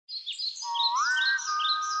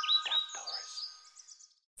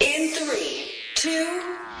2,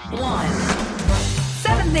 1.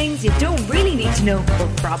 7 things you don't really need to know, but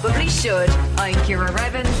probably should. I'm Ciara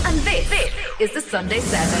Revin, and this is the Sunday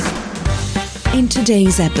 7. In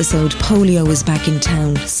today's episode, polio is back in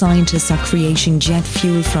town. Scientists are creating jet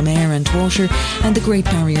fuel from air and water, and the Great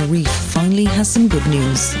Barrier Reef finally has some good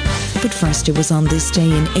news. But first, it was on this day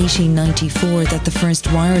in 1894 that the first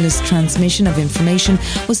wireless transmission of information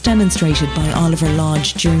was demonstrated by Oliver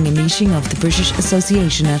Lodge during a meeting of the British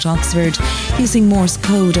Association at Oxford. Using Morse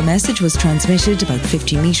code, a message was transmitted about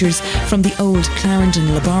 50 metres from the old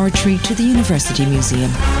Clarendon Laboratory to the University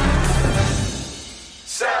Museum.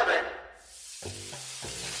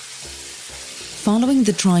 Following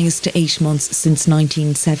the driest 8 months since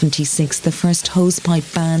 1976, the first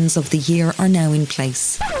hosepipe bans of the year are now in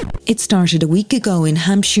place. It started a week ago in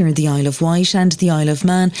Hampshire, the Isle of Wight and the Isle of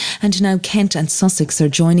Man, and now Kent and Sussex are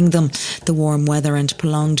joining them. The warm weather and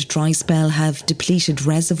prolonged dry spell have depleted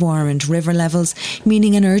reservoir and river levels,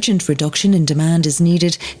 meaning an urgent reduction in demand is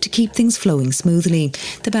needed to keep things flowing smoothly.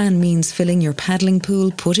 The ban means filling your paddling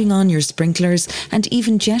pool, putting on your sprinklers, and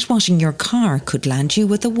even jet washing your car could land you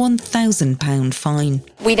with a £1,000 fine.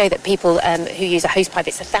 We know that people who use a hosepipe,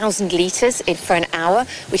 it's 1,000 litres for an hour,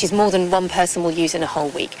 which is more than one person will use in a whole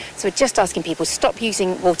week. So we're just asking people to stop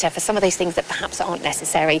using water for some of those things that perhaps aren't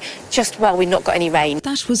necessary, just while we've not got any rain.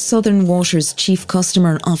 That was Southern Water's Chief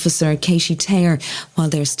Customer Officer, Katie Taylor. While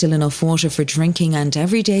there's still enough water for drinking and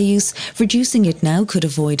everyday use, reducing it now could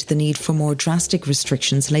avoid the need for more drastic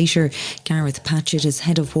restrictions later. Gareth Patchett is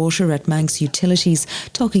head of water at Manx Utilities.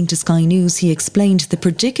 Talking to Sky News, he explained the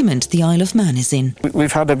predicament the Isle of Man is in.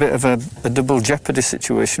 We've had a bit of a double jeopardy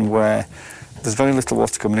situation where there's very little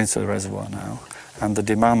water coming into the reservoir now, and the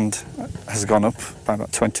demand has gone up by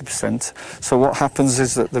about 20%. So what happens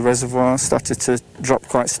is that the reservoir started to drop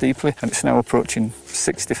quite steeply, and it's now approaching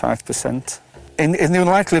 65%. In the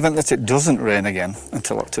unlikely event that it doesn't rain again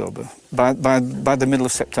until October, by the middle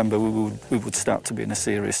of September we would start to be in a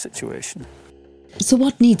serious situation. So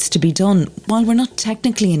what needs to be done? While we're not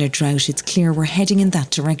technically in a drought, it's clear we're heading in that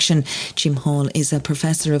direction. Jim Hall is a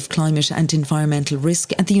Professor of Climate and Environmental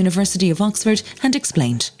Risk at the University of Oxford and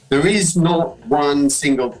explained. There is not one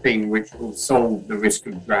single thing which will solve the risk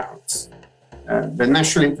of droughts. The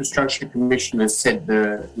National Infrastructure Commission has said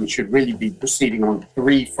that we should really be proceeding on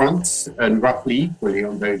 3 fronts, and roughly equally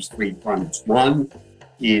on those 3 fronts. 1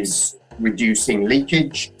 is reducing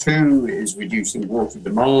leakage, 2 is reducing water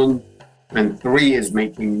demand, and 3 is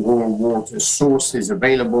making more water sources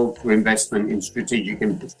available through investment in strategic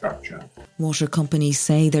infrastructure. Water companies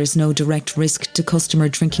say there's no direct risk to customer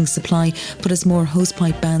drinking supply, but as more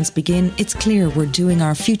hosepipe bans begin, it's clear we're doing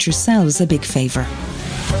our future selves a big favour.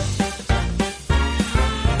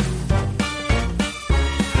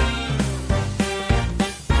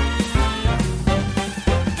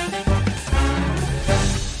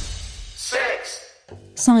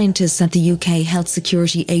 Scientists at the UK Health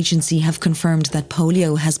Security Agency have confirmed that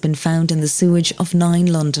polio has been found in the sewage of 9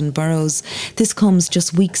 London boroughs. This comes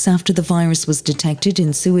just weeks after the virus was detected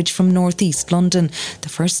in sewage from North East London, the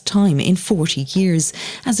first time in 40 years.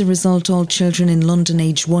 As a result, all children in London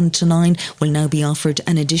aged 1 to 9 will now be offered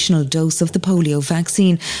an additional dose of the polio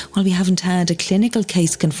vaccine. While we haven't had a clinical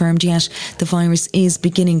case confirmed yet, the virus is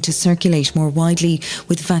beginning to circulate more widely.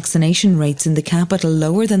 With vaccination rates in the capital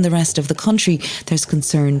lower than the rest of the country, there's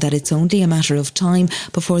concern that it's only a matter of time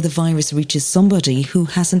before the virus reaches somebody who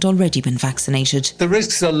hasn't already been vaccinated. The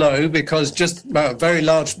risks are low because just a very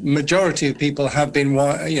large majority of people have been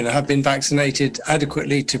vaccinated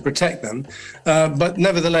adequately to protect them. But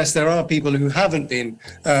nevertheless, there are people who haven't been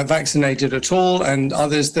vaccinated at all, and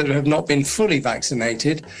others that have not been fully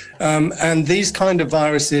vaccinated. And these kind of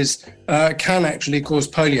viruses can actually cause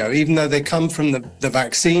polio. Even though they come from the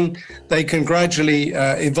vaccine, they can gradually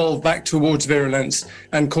evolve back towards virulence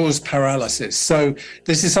and cause paralysis. So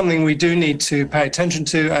this is something we do need to pay attention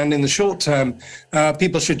to, and in the short term,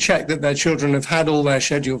 people should check that their children have had all their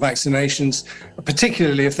scheduled vaccinations,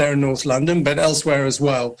 particularly if they're in North London, but elsewhere as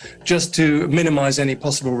well, just to minimise any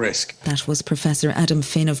possible risk. That was Professor Adam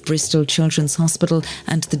Finn of Bristol Children's Hospital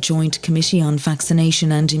and the Joint Committee on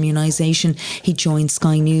Vaccination and Immunisation. He joined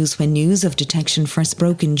Sky News when news of detection first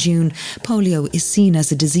broke in June. Polio is seen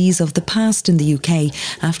as a disease of the past in the UK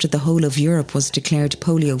after the whole of Europe was declared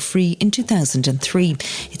polio-free in 2003.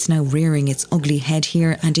 It's now rearing its ugly head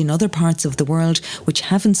here and in other parts of the world which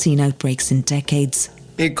haven't seen outbreaks in decades.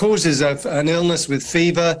 It causes an illness with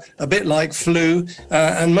fever, a bit like flu,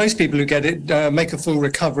 and most people who get it make a full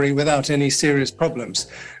recovery without any serious problems.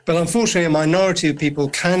 But unfortunately, a minority of people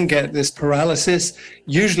can get this paralysis.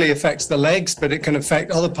 Usually affects the legs, but it can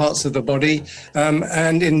affect other parts of the body.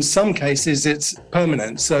 And in some cases, it's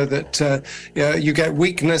permanent, so that you get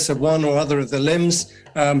weakness of one or other of the limbs.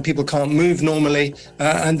 People can't move normally.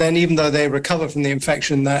 And then even though they recover from the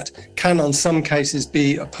infection, that can, on some cases,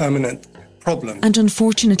 be a permanent problem. And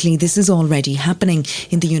unfortunately, this is already happening.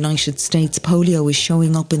 In the United States, polio is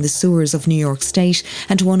showing up in the sewers of New York State,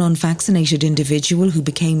 and one unvaccinated individual who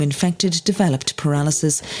became infected developed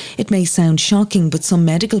paralysis. It may sound shocking, but some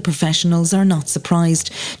medical professionals are not surprised.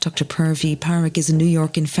 Dr. Purvi Parekh is a New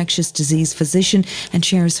York infectious disease physician and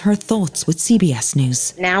shares her thoughts with CBS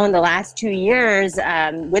News. Now, in the last 2 years,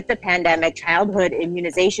 with the pandemic, childhood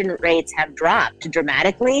immunization rates have dropped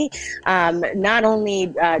dramatically, not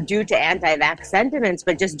only due to anti-vax sentiments,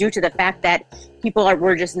 but just due to the fact that people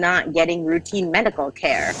were just not getting routine medical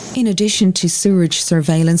care. In addition to sewage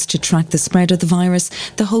surveillance to track the spread of the virus,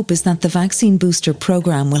 the hope is that the vaccine booster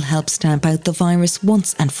programme will help stamp out the virus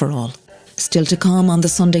once and for all. Still to come on the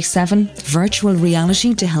Sunday 7, virtual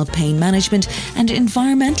reality to help pain management and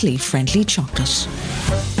environmentally friendly chocolate.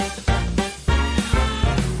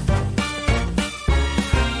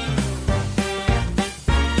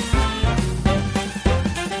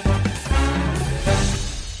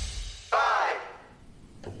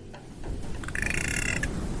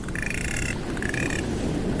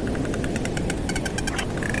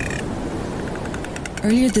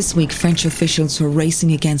 Earlier this week, French officials were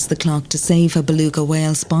racing against the clock to save a beluga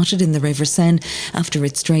whale spotted in the River Seine after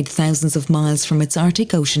it strayed thousands of miles from its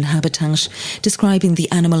Arctic Ocean habitat. Describing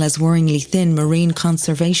the animal as worryingly thin, marine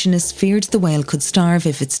conservationists feared the whale could starve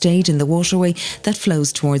if it stayed in the waterway that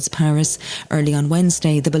flows towards Paris. Early on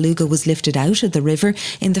Wednesday, the beluga was lifted out of the river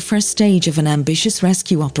in the first stage of an ambitious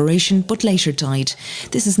rescue operation, but later died.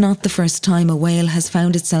 This is not the first time a whale has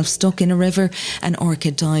found itself stuck in a river. An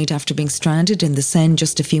orca died after being stranded in the Seine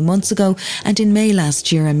just a few months ago, and in May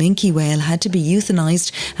last year a minke whale had to be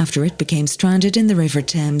euthanised after it became stranded in the River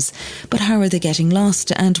Thames. But how are they getting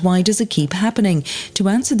lost, and why does it keep happening? To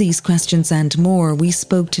answer these questions and more, we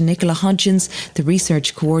spoke to Nicola Hodgins, the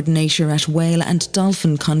research coordinator at Whale and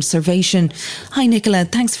Dolphin Conservation. Hi Nicola,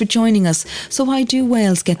 thanks for joining us. So why do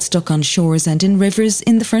whales get stuck on shores and in rivers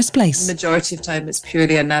in the first place? The majority of time it's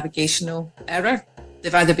purely a navigational error.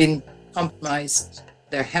 They've either been compromised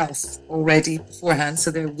their health already beforehand,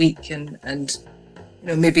 so they're weak and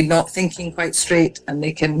maybe not thinking quite straight, and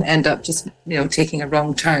they can end up just taking a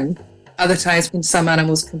wrong turn. Other times when some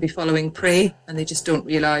animals can be following prey and they just don't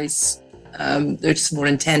realise, they're just more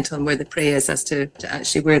intent on where the prey is as to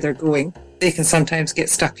actually where they're going. They can sometimes get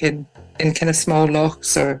stuck in kind of small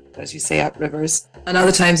lochs or, as you say, up rivers. And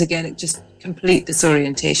other times again, it's just complete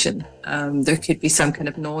disorientation. There could be some kind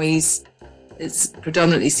of noise. It's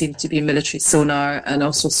predominantly seems to be military sonar, and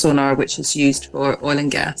also sonar which is used for oil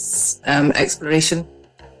and gas exploration,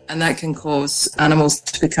 and that can cause animals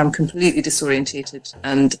to become completely disorientated,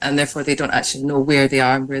 and therefore they don't actually know where they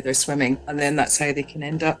are and where they're swimming, and then that's how they can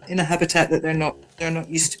end up in a habitat that they're not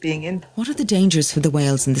used to being in. What are the dangers for the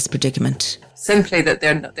whales in this predicament? Simply that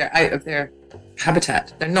they're out of their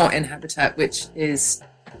habitat. They're not in habitat which is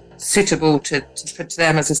suitable to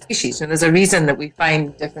them as a species. And there's a reason that we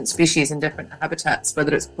find different species in different habitats,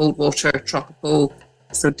 whether it's cold water, tropical.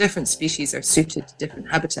 So different species are suited to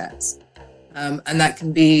different habitats. And that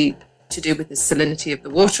can be to do with the salinity of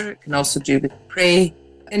the water. It can also do with prey.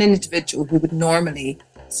 An individual who would normally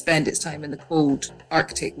spend its time in the cold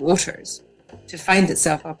Arctic waters to find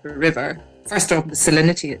itself up a river, first off, the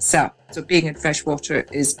salinity itself. So being in fresh water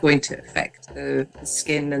is going to affect the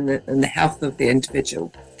skin and the health of the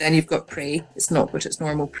individual. Then you've got prey. It's not what its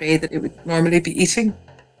normal prey that it would normally be eating.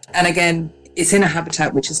 And again, it's in a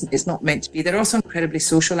habitat which is not meant to be. They're also incredibly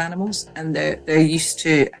social animals, and they're used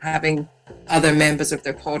to having other members of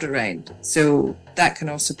their pod around. So that can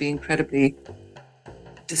also be incredibly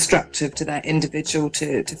destructive to that individual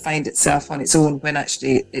to find itself on its own when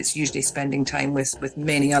actually it's usually spending time with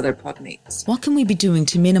many other pod mates. What can we be doing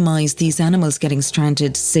to minimise these animals getting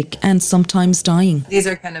stranded, sick and sometimes dying? These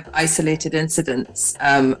are kind of isolated incidents,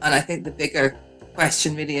 and I think the bigger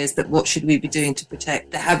question really is that what should we be doing to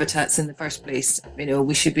protect the habitats in the first place?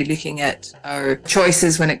 We should be looking at our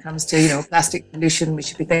choices when it comes to plastic pollution. We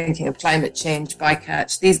should be thinking of climate change,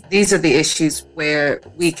 bycatch. These are the issues where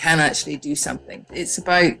we can actually do something. It's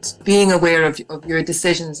about being aware of your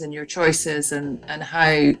decisions and your choices, and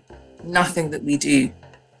how nothing that we do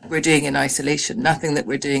we're doing in isolation. Nothing that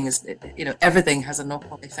we're doing is everything has a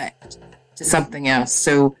knock-on effect to something else.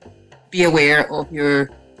 So be aware of your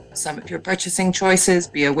some of your purchasing choices,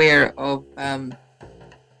 be aware of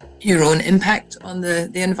your own impact on the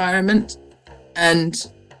environment,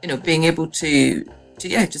 and being able to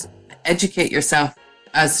just educate yourself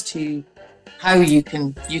as to how you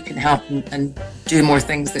can help and do more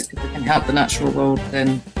things that can help the natural world.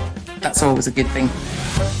 Then that's always a good thing.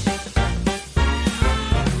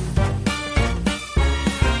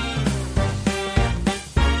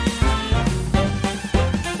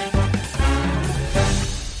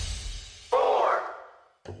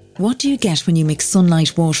 What do you get when you mix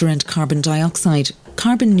sunlight, water and carbon dioxide?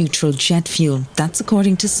 Carbon neutral jet fuel. That's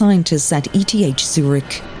according to scientists at ETH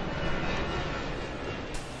Zurich.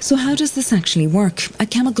 So how does this actually work? A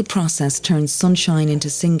chemical process turns sunshine into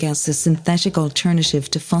syngas, a synthetic alternative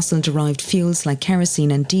to fossil-derived fuels like kerosene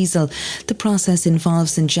and diesel. The process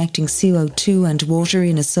involves injecting CO2 and water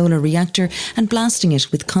in a solar reactor and blasting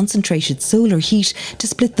it with concentrated solar heat to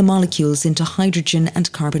split the molecules into hydrogen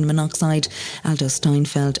and carbon monoxide. Aldo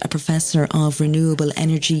Steinfeld, a professor of renewable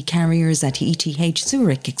energy carriers at ETH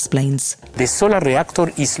Zurich, explains. The solar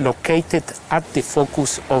reactor is located at the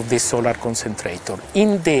focus of the solar concentrator.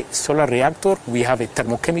 In the solar reactor, we have a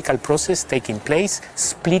thermochemical process taking place,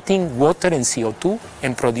 splitting water and CO2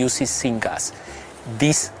 and produces syngas.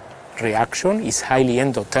 This reaction is highly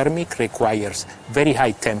endothermic, requires very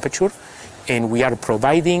high temperature, and we are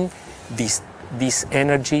providing this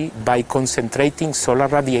energy by concentrating solar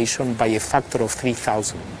radiation by a factor of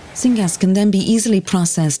 3,000. Syngas can then be easily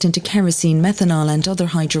processed into kerosene, methanol and other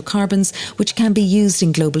hydrocarbons, which can be used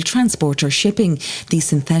in global transport or shipping. These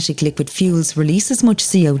synthetic liquid fuels release as much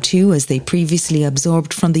CO2 as they previously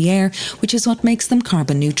absorbed from the air, which is what makes them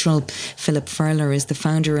carbon neutral. Philip Furler is the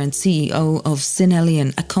founder and CEO of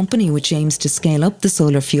Synelion, a company which aims to scale up the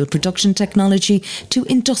solar fuel production technology to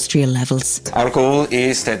industrial levels. Our goal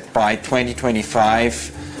is that by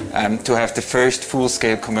 2025 to have the first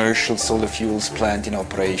full-scale commercial solar fuels plant in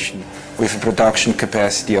operation with a production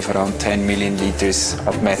capacity of around 10 million litres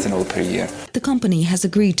of methanol per year. The company has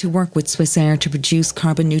agreed to work with Swissair to produce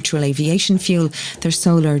carbon-neutral aviation fuel. Their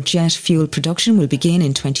solar jet fuel production will begin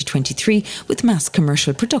in 2023 with mass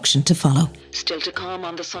commercial production to follow. Still to come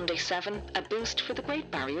on the Sunday 7, a boost for the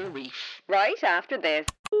Great Barrier Reef. Right after this.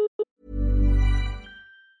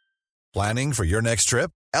 Planning for your next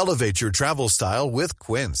trip? Elevate your travel style with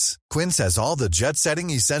Quince. Quince has all the jet-setting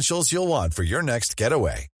essentials you'll want for your next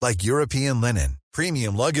getaway, like European linen,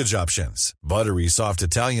 premium luggage options, buttery soft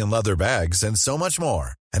Italian leather bags, and so much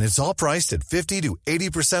more. And it's all priced at 50 to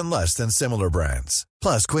 80% less than similar brands.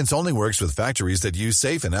 Plus, Quince only works with factories that use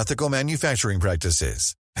safe and ethical manufacturing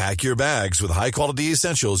practices. Pack your bags with high-quality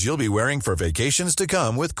essentials you'll be wearing for vacations to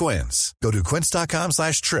come with Quince. Go to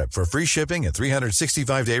quince.com/trip for free shipping and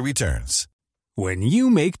 365-day returns. When you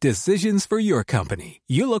make decisions for your company,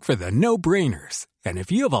 you look for the no-brainers. And if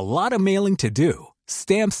you have a lot of mailing to do,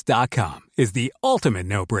 Stamps.com is the ultimate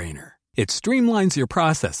no-brainer. It streamlines your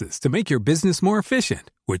processes to make your business more efficient,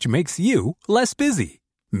 which makes you less busy.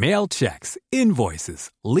 Mail checks, invoices,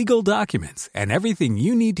 legal documents, and everything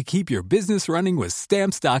you need to keep your business running with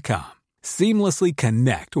Stamps.com. Seamlessly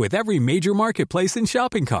connect with every major marketplace and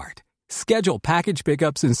shopping cart. Schedule package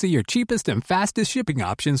pickups and see your cheapest and fastest shipping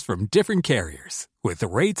options from different carriers, with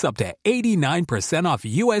rates up to 89% off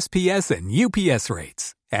USPS and UPS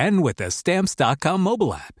rates. And with the Stamps.com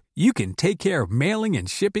mobile app, you can take care of mailing and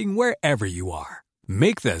shipping wherever you are.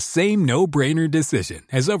 Make the same no-brainer decision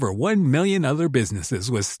as over 1 million other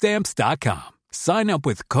businesses with Stamps.com. Sign up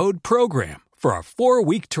with code PROGRAM for a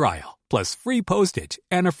 4-week trial, plus free postage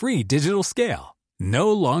and a free digital scale.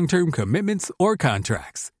 No long-term commitments or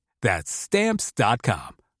contracts. That's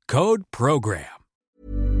Stamps.com. Code PROGRAM.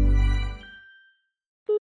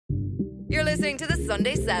 You're listening to the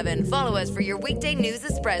Sunday 7. Follow us for your weekday news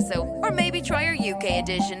espresso, or maybe try our UK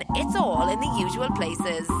edition. It's all in the usual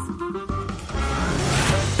places.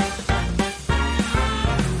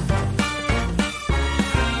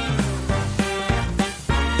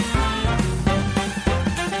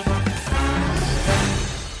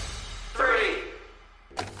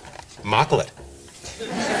 Chocolate.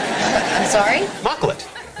 I'm sorry? Chocolate.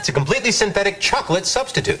 It's a completely synthetic chocolate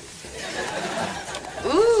substitute.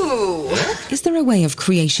 Ooh. Is there a way of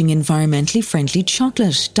creating environmentally friendly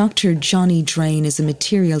chocolate? Dr. Johnny Drain is a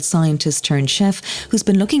material scientist turned chef who's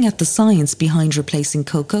been looking at the science behind replacing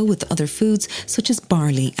cocoa with other foods such as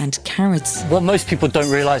barley and carrots. What most people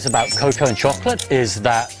don't realise about cocoa and chocolate is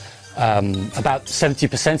that about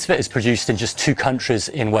 70% of it is produced in just 2 countries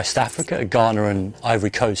in West Africa, Ghana and Ivory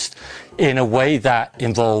Coast. in a way that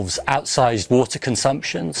involves outsized water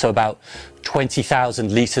consumption, so about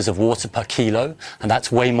 20,000 litres of water per kilo, and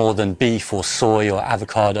that's way more than beef or soy or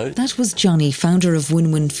avocado. That was Johnny, founder of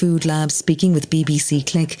Win-Win Food Lab, speaking with BBC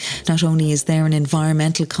Click. Not only is there an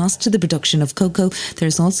environmental cost to the production of cocoa,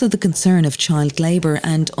 there's also the concern of child labour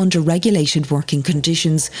and under-regulated working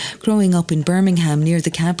conditions. Growing up in Birmingham near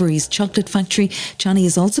the Cadbury's chocolate factory, Johnny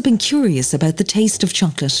has also been curious about the taste of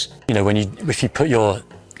chocolate. You know, if you put your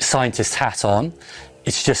scientist hat on,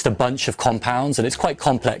 it's just a bunch of compounds, and it's quite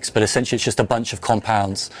complex, but essentially it's just a bunch of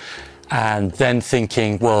compounds. And then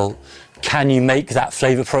thinking, well, can you make that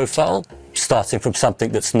flavour profile starting from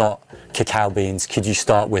something that's not cacao beans? Could you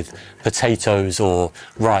start with potatoes or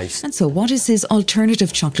rice? And so what is his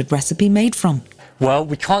alternative chocolate recipe made from? Well,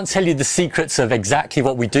 we can't tell you the secrets of exactly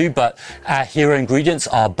what we do, but our hero ingredients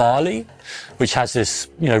are barley, which has this,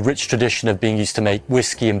 rich tradition of being used to make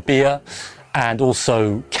whiskey and beer, and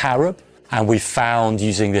also carob. And we've found,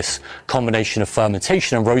 using this combination of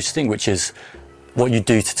fermentation and roasting, which is what you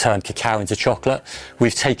do to turn cacao into chocolate,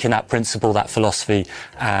 we've taken that principle, that philosophy,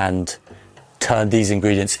 and turned these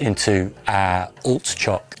ingredients into our alt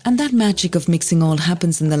choc. And that magic of mixing all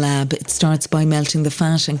happens in the lab. It starts by melting the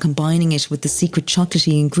fat and combining it with the secret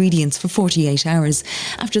chocolatey ingredients for 48 hours.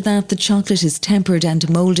 After that, the chocolate is tempered and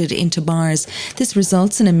moulded into bars. This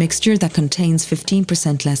results in a mixture that contains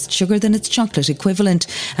 15% less sugar than its chocolate equivalent,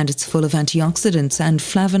 and it's full of antioxidants and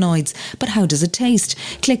flavonoids. But how does it taste?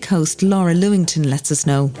 Click host Laura Lewington lets us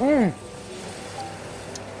know.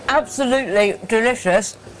 Absolutely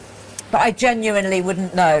delicious. But I genuinely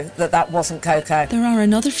wouldn't know that wasn't cocoa. There are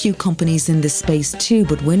another few companies in this space too,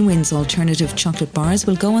 but Win-Win's alternative chocolate bars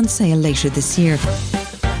will go on sale later this year.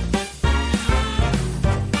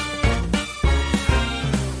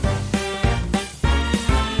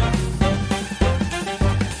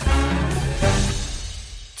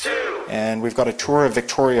 And we've got a tour of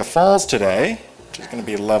Victoria Falls today, which is going to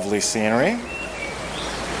be lovely scenery.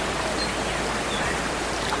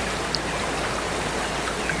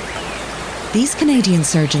 These Canadian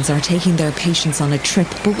surgeons are taking their patients on a trip,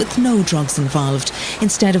 but with no drugs involved.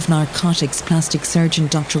 Instead of narcotics, plastic surgeon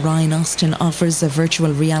Dr. Ryan Austin offers a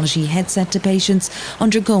virtual reality headset to patients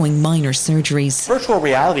undergoing minor surgeries. Virtual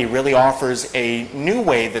reality really offers a new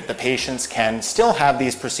way that the patients can still have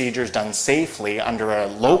these procedures done safely under a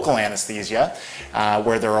local anesthesia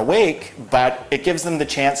where they're awake, but it gives them the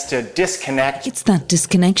chance to disconnect. It's that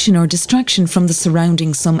disconnection or distraction from the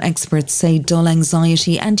surroundings, some experts say, dull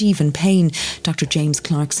anxiety and even pain. Dr. James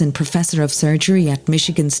Clarkson, Professor of Surgery at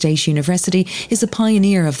Michigan State University, is a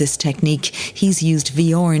pioneer of this technique. He's used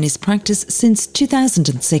VR in his practice since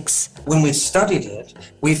 2006. When we studied it,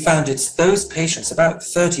 we found it's those patients, about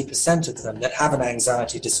 30% of them, that have an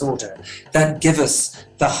anxiety disorder, that give us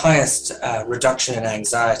the highest reduction in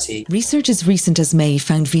anxiety. Research as recent as May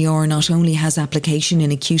found VR not only has application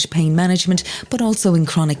in acute pain management, but also in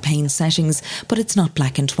chronic pain settings. But it's not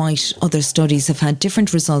black and white. Other studies have had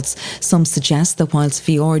different results. Some suggest that whilst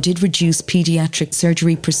VR did reduce paediatric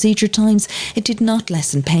surgery procedure times, it did not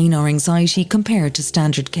lessen pain or anxiety compared to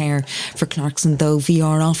standard care. For Clarkson, though,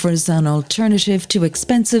 VR offers an alternative to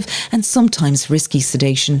expensive and sometimes risky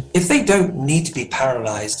sedation. If they don't need to be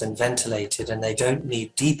paralysed and ventilated, and they don't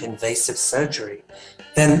need deep invasive surgery,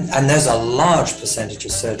 then, and there's a large percentage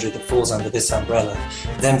of surgery that falls under this umbrella,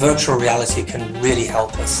 then virtual reality can really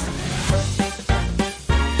help us.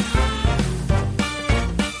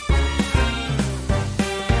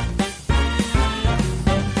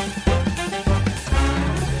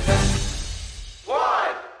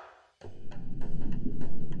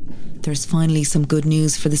 There's finally some good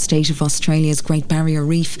news for the state of Australia's Great Barrier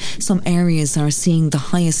Reef. Some areas are seeing the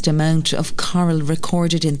highest amount of coral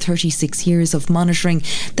recorded in 36 years of monitoring.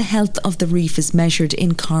 The health of the reef is measured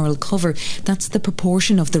in coral cover. That's the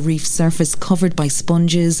proportion of the reef surface covered by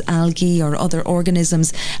sponges, algae or other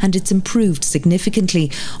organisms, and it's improved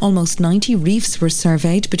significantly. Almost 90 reefs were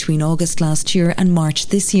surveyed between August last year and March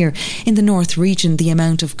this year. In the North region, the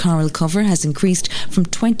amount of coral cover has increased from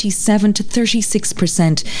 27 to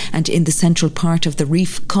 36%, and in the central part of the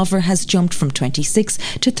reef, cover has jumped from 26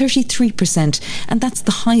 to 33%, and that's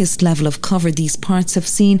the highest level of cover these parts have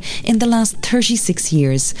seen in the last 36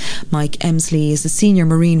 years. Mike Emsley is a senior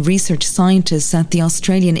marine research scientist at the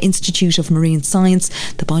Australian Institute of Marine Science,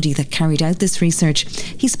 the body that carried out this research.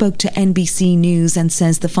 He spoke to NBC News and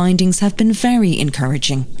says the findings have been very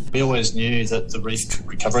encouraging. We always knew that the reef could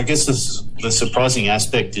recover. I guess the surprising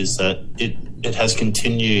aspect is that it has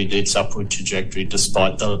continued its upward trajectory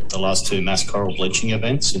despite the last two mass coral bleaching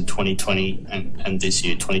events in 2020 and this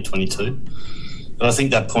year, 2022. But I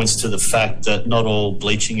think that points to the fact that not all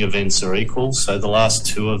bleaching events are equal. So the last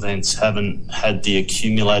two events haven't had the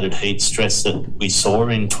accumulated heat stress that we saw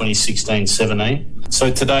in 2016-17.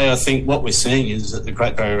 So today I think what we're seeing is that the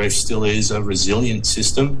Great Barrier Reef still is a resilient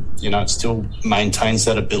system. It still maintains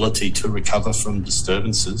that ability to recover from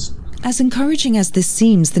disturbances. As encouraging as this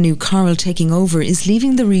seems, the new coral taking over is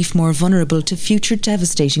leaving the reef more vulnerable to future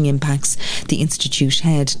devastating impacts. The Institute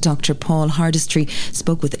head, Dr. Paul Hardistry,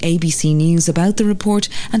 spoke with ABC News about the report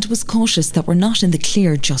and was cautious that we're not in the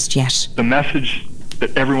clear just yet. The message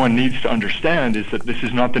that everyone needs to understand is that this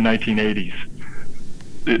is not the 1980s.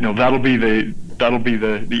 That'll be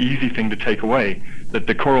the easy thing to take away. That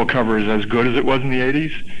the coral cover is as good as it was in the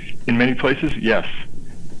 80s in many places, yes.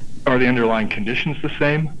 Are the underlying conditions the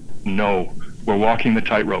same? No, we're walking the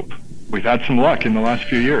tightrope. We've had some luck in the last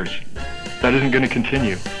few years. That isn't going to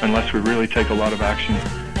continue unless we really take a lot of action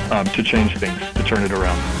to change things, to turn it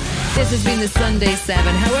around. This has been the Sunday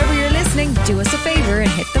 7. However you're listening, do us a favour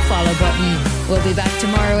and hit the follow button. We'll be back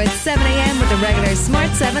tomorrow at 7 a.m. with the regular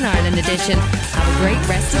Smart 7 Ireland edition. Have a great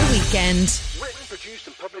rest of the weekend. Written, produced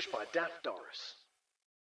and published by Daft Doris.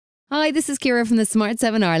 Hi, this is Ciara from the Smart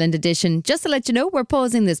 7 Ireland edition. Just to let you know, we're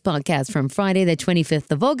pausing this podcast from Friday the 25th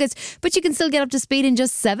of August, but you can still get up to speed in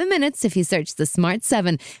just 7 minutes if you search the Smart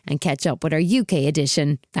 7 and catch up with our UK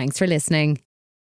edition. Thanks for listening.